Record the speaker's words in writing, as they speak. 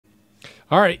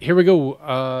All right, here we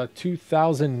go.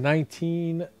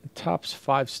 2019 Topps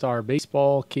 5-Star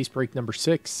Baseball, case break number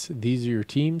 6. These are your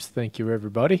teams. Thank you,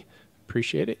 everybody.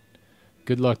 Appreciate it.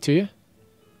 Good luck to you.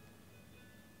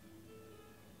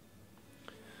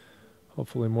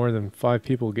 Hopefully more than 5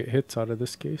 people get hits out of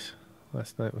this case.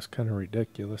 Last night was kind of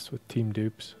ridiculous with team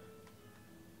dupes.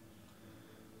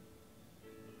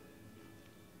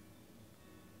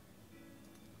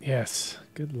 Yes,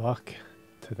 good luck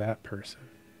to that person.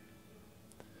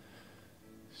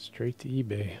 Straight to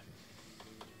eBay.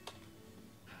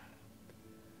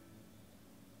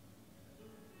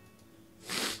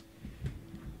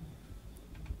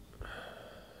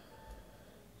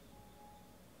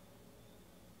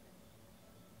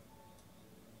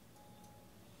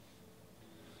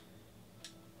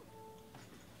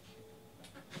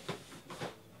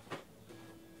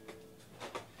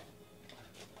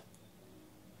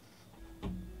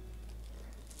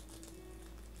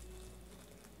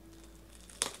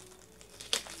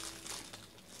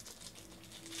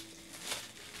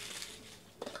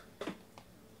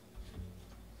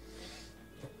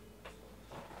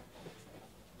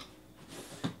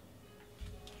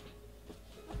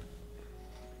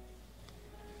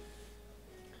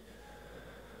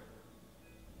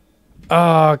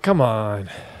 Oh, come on.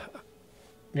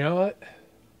 You know what?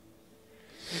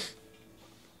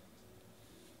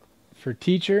 For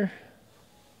teacher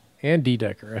and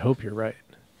D-Decker, I hope you're right.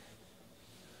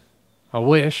 I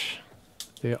wish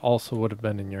they also would have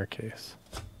been in your case.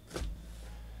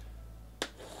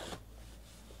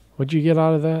 What'd you get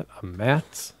out of that? A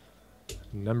mats?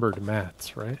 Numbered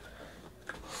mats, right?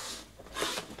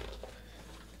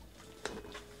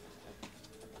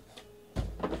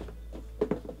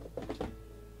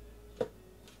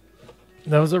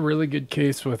 That was a really good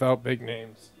case without big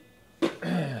names.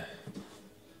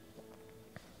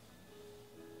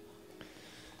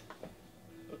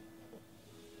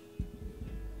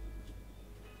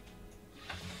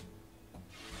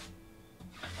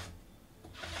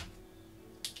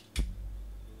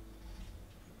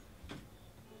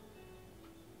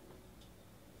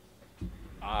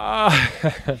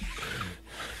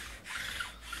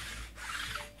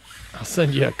 I'll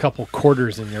send you a couple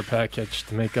quarters in your package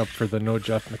to make up for the no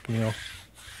Jeff McNeil.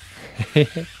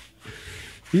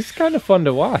 He's kind of fun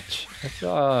to watch. I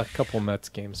saw a couple Mets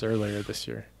games earlier this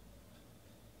year.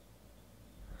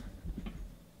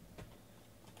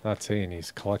 Not saying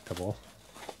he's collectible.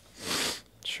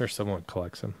 Sure someone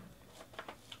collects him.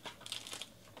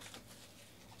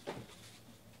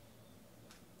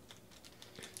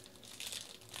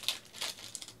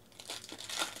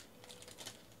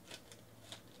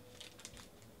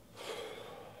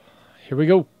 Here we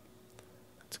go.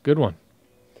 It's a good one.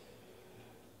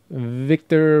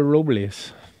 Victor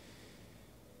Robles.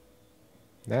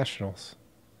 Nationals.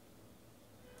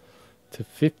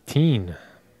 /15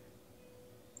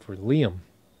 for Liam.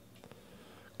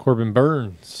 Corbin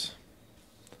Burns.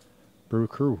 Brew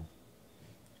Crew.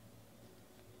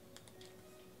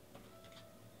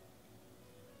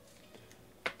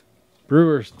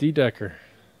 Brewers, D-Decker.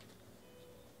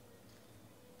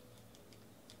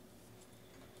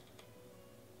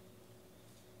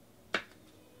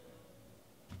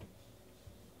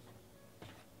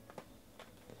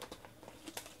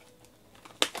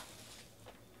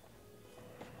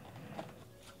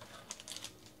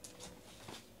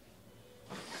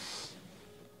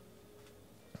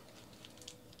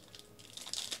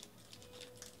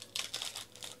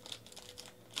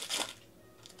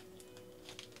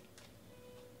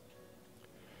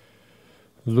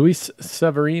 Luis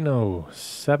Severino,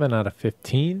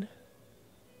 7/15.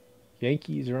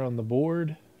 Yankees are on the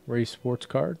board. Ray Sports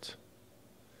Cards.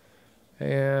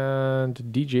 And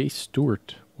DJ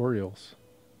Stewart, Orioles.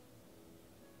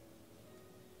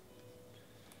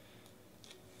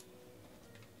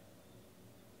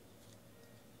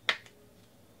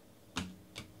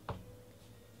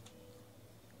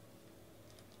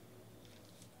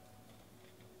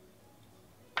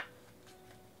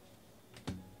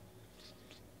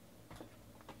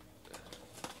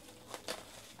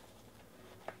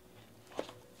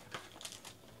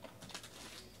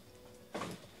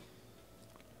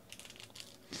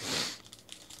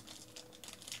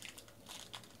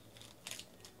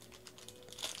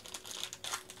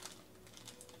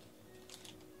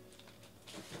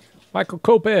 Michael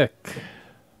Kopech,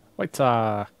 White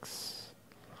Sox.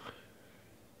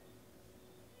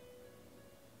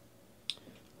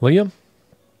 Liam,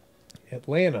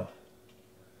 Atlanta.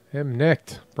 Him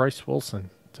nicked. Bryce Wilson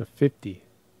 /50.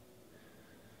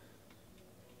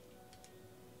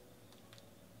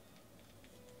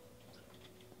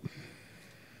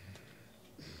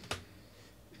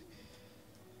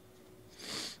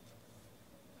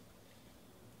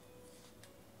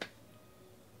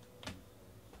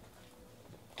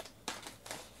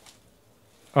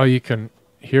 Oh, you can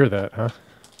hear that, huh?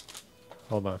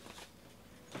 Hold on.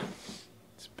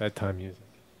 It's bedtime music.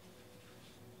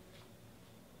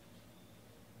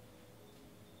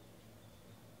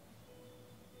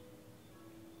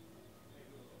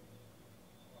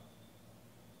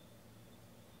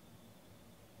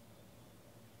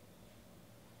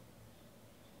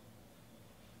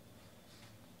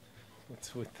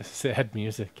 What's with the sad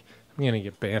music? I'm going to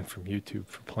get banned from YouTube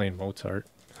for playing Mozart.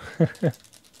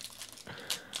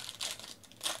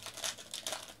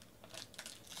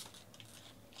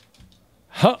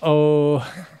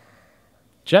 Uh-oh.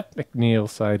 Jeff McNeil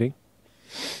sighting.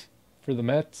 For the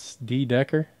Mets, D.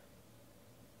 Decker.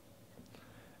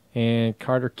 And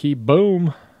Carter Key,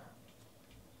 boom.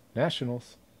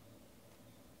 Nationals.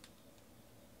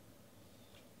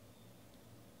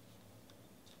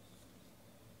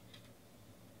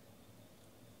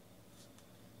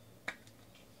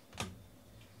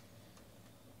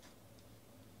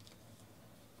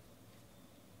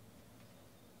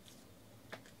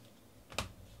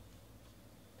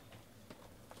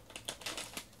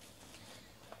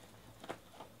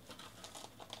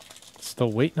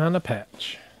 Still waiting on a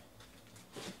patch.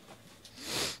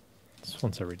 This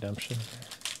one's a redemption.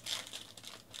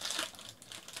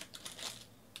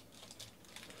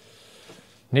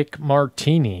 Nick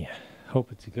Martini.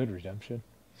 Hope it's a good redemption.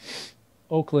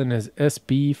 Oakland is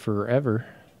SB forever.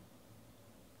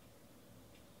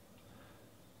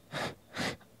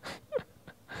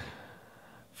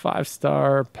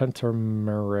 Five-star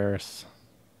Pentameraris.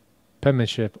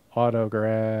 Penmanship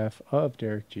autograph of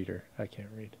Derek Jeter. I can't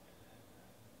read.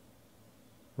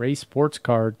 Ray Sports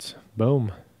Cards.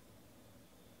 Boom.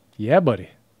 Yeah, buddy.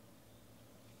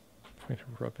 Way to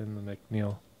rub in the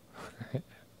McNeil.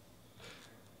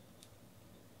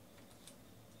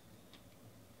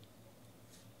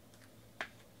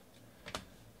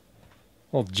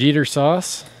 Little Jeter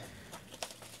sauce.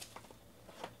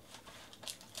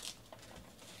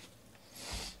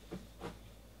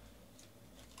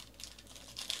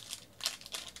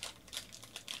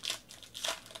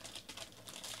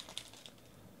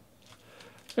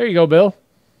 There you go, Bill.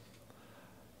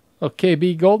 Okay,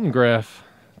 KB Golden Graph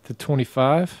to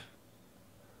 25.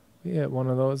 We had one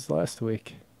of those last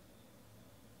week.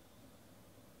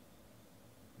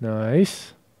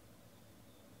 Nice.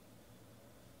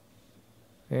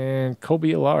 And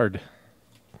Kobe Allard.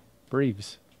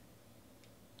 Braves.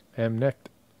 Amnect.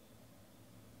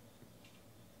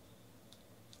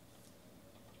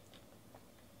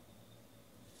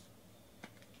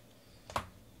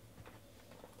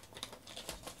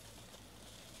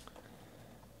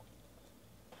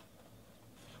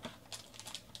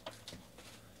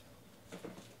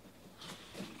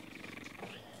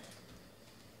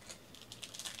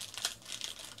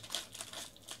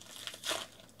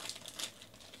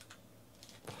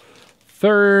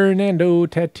 Fernando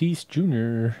Tatis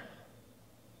Jr.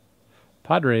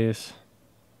 Padres.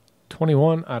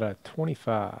 21 out of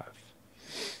 25.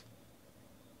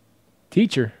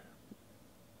 Teacher.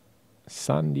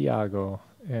 Santiago.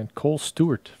 And Cole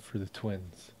Stewart for the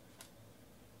Twins.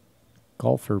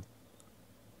 Golfer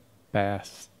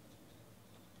Bass.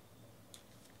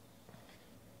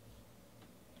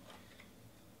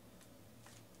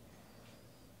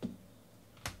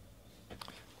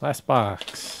 Last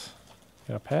box.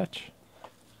 Got a patch?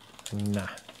 Nah.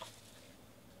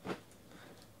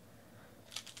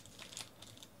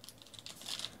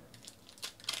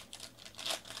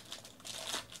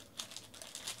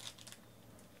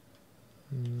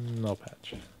 No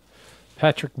patch.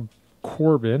 Patrick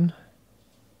Corbin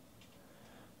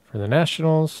for the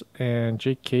Nationals and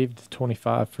Jake Cave to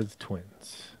 25 for the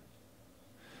Twins.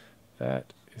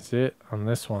 That is it on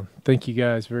this one. Thank you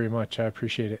guys very much. I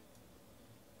appreciate it.